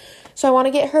yet. So I want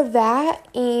to get her that,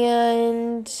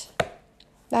 and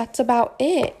that's about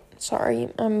it. Sorry,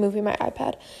 I'm moving my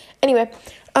iPad. Anyway,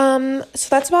 so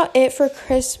that's about it for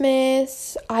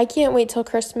Christmas. I can't wait till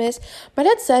Christmas. My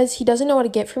dad says he doesn't know what to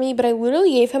get for me, but I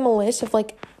literally gave him a list of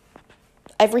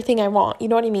everything I want. You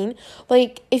know what I mean?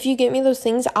 If you get me those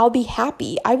things, I'll be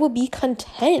happy. I will be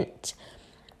content.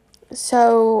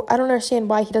 So I don't understand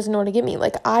why he doesn't know what to get me.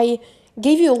 I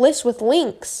gave you a list with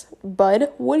links,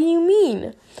 bud. What do you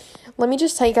mean? Let me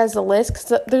just tell you guys the list,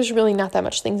 because there's really not that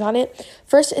much things on it.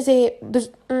 First is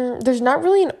there's not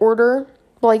really an order.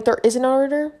 There is an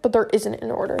order, but there isn't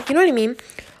an order. You know what I mean?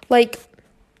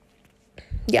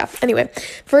 Yeah, anyway.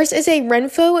 First is a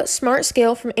Renpho Smart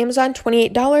Scale from Amazon,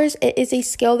 $28. It is a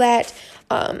scale that,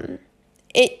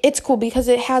 it's cool because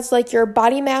it has, your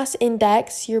body mass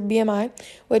index, your BMI,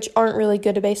 which aren't really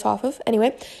good to base off of.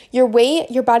 Anyway, your weight,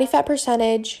 your body fat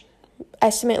percentage,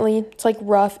 estimately, it's,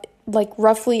 rough. like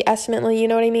roughly estimately, you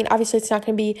know what I mean? Obviously, it's not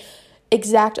going to be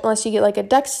exact unless you get like a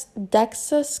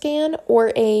DEXA scan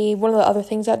or one of the other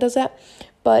things that does that.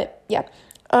 But yeah,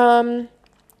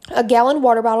 a gallon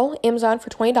water bottle, Amazon for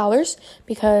 $20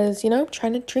 because,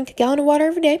 trying to drink a gallon of water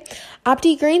every day.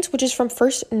 Opti greens, which is from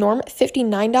First Norm,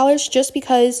 $59 just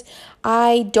because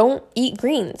I don't eat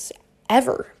greens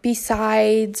ever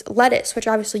besides lettuce, which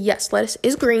obviously, yes, lettuce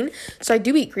is green, so I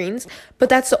do eat greens, but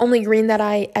that's the only green that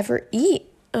I ever eat,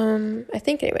 I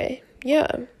think anyway, yeah.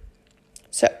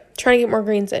 So, trying to get more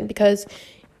greens in because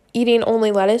eating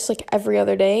only lettuce like every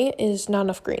other day is not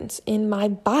enough greens in my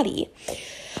body.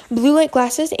 Blue light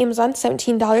glasses, Amazon,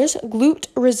 $17.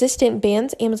 Glute-resistant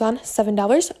bands, Amazon,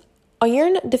 $7.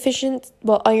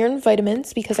 Iron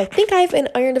vitamins, because I think I have an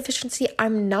iron deficiency.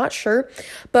 I'm not sure.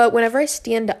 But whenever I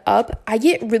stand up, I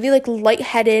get really,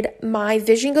 lightheaded. My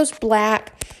vision goes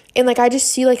black. And, I just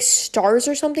see, stars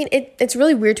or something. It's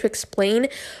really weird to explain.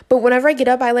 But whenever I get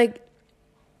up, I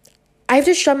have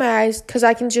to shut my eyes because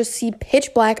I can just see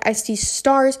pitch black. I see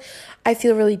stars. I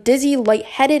feel really dizzy,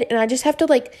 lightheaded. And I just have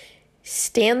to,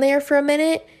 stand there for a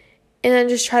minute and then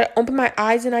just try to open my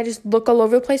eyes and I just look all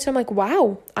over the place. And I'm like,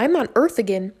 wow, I'm on Earth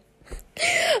again.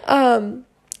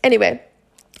 Anyway,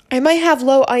 I might have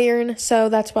low iron, so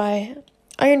that's why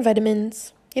iron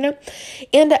vitamins,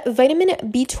 and vitamin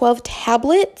B12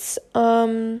 tablets.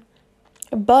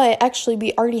 But actually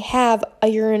we already have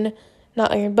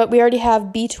but we already have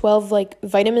B12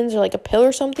 vitamins or a pill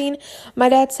or something, my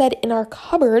dad said, in our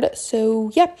cupboard. So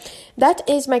yeah, that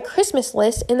is my Christmas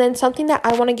list. And then something that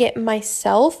I want to get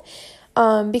myself,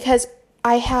 because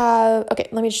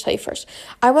let me just tell you first.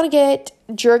 I want to get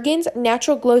Jergens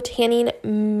Natural Glow Tanning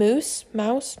Mousse.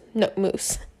 From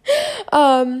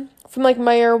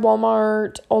Meijer,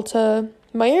 Walmart, Ulta.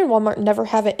 Meijer and Walmart never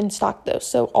have it in stock though.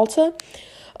 So Ulta,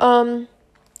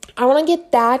 I want to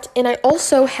get that, and I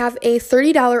also have a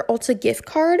 $30 Ulta gift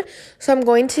card, so I'm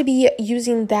going to be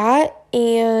using that,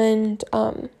 and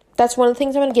that's one of the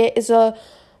things I'm going to get is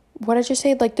what did you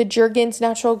say, the Jergens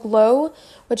Natural Glow,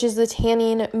 which is the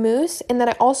tanning mousse, and then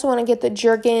I also want to get the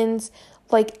Jergens,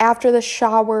 after the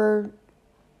shower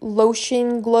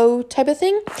lotion glow type of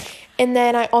thing, and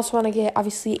then I also want to get,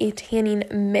 obviously, a tanning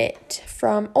mitt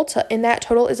from Ulta, and that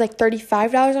total is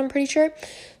 $35, I'm pretty sure,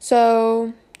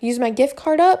 so use my gift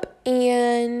card up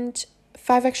and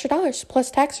 $5 extra plus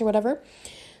tax or whatever.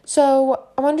 So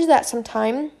I want to do that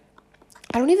sometime.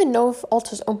 I don't even know if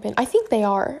Ulta's open. I think they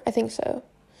are. I think so.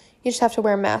 You just have to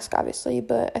wear a mask, obviously,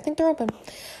 but I think they're open.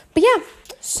 But yeah,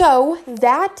 so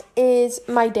that is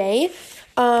my day.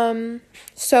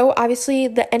 So obviously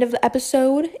the end of the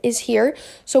episode is here.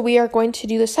 So we are going to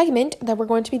do the segment that we're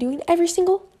going to be doing every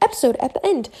single episode at the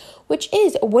end, which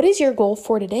is, what is your goal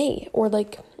for today? Or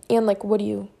what are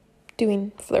you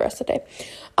doing for the rest of the day?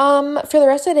 For the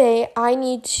rest of the day, I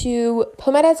need to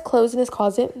put my dad's clothes in his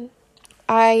closet.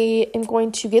 I am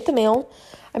going to get the mail.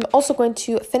 I'm also going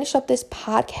to finish up this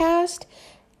podcast,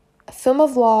 film a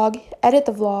vlog, edit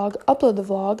the vlog, upload the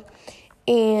vlog,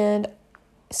 and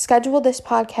schedule this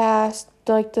podcast,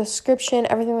 the description,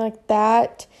 everything like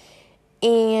that,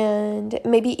 and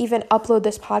maybe even upload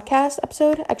this podcast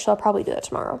episode. Actually, I'll probably do that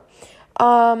tomorrow.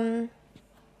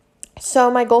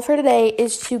 So my goal for today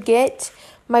is to get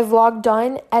my vlog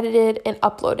done, edited, and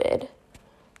uploaded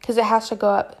because it has to go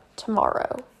up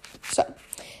tomorrow. So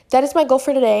that is my goal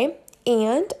for today,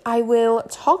 and I will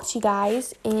talk to you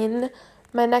guys in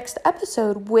my next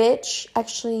episode, which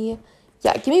actually,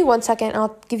 give me 1 second, and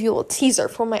I'll give you a little teaser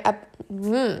for my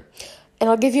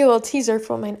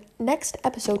next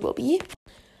episode will be.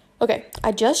 Okay,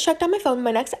 I just checked on my phone.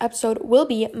 My next episode will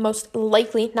be most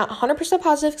likely, not 100%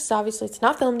 positive, because obviously it's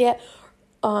not filmed yet,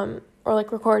 or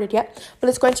recorded yet, but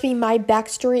it's going to be my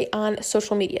backstory on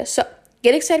social media. So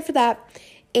get excited for that,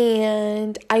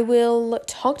 and I will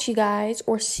talk to you guys,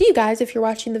 or see you guys if you're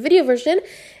watching the video version,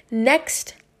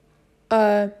 next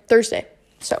Thursday.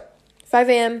 So 5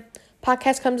 a.m.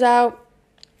 podcast comes out.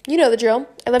 You know the drill.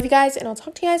 I love you guys, and I'll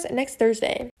talk to you guys next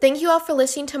Thursday. Thank you all for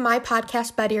listening to my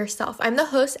podcast, Better Yourself. I'm the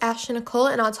host, Ashton Nicole,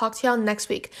 and I'll talk to y'all next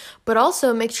week. But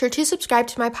also, make sure to subscribe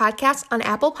to my podcast on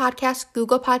Apple Podcasts,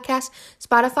 Google Podcasts,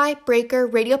 Spotify, Breaker,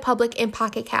 Radio Public, and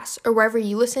Pocket Casts, or wherever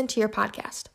you listen to your podcast.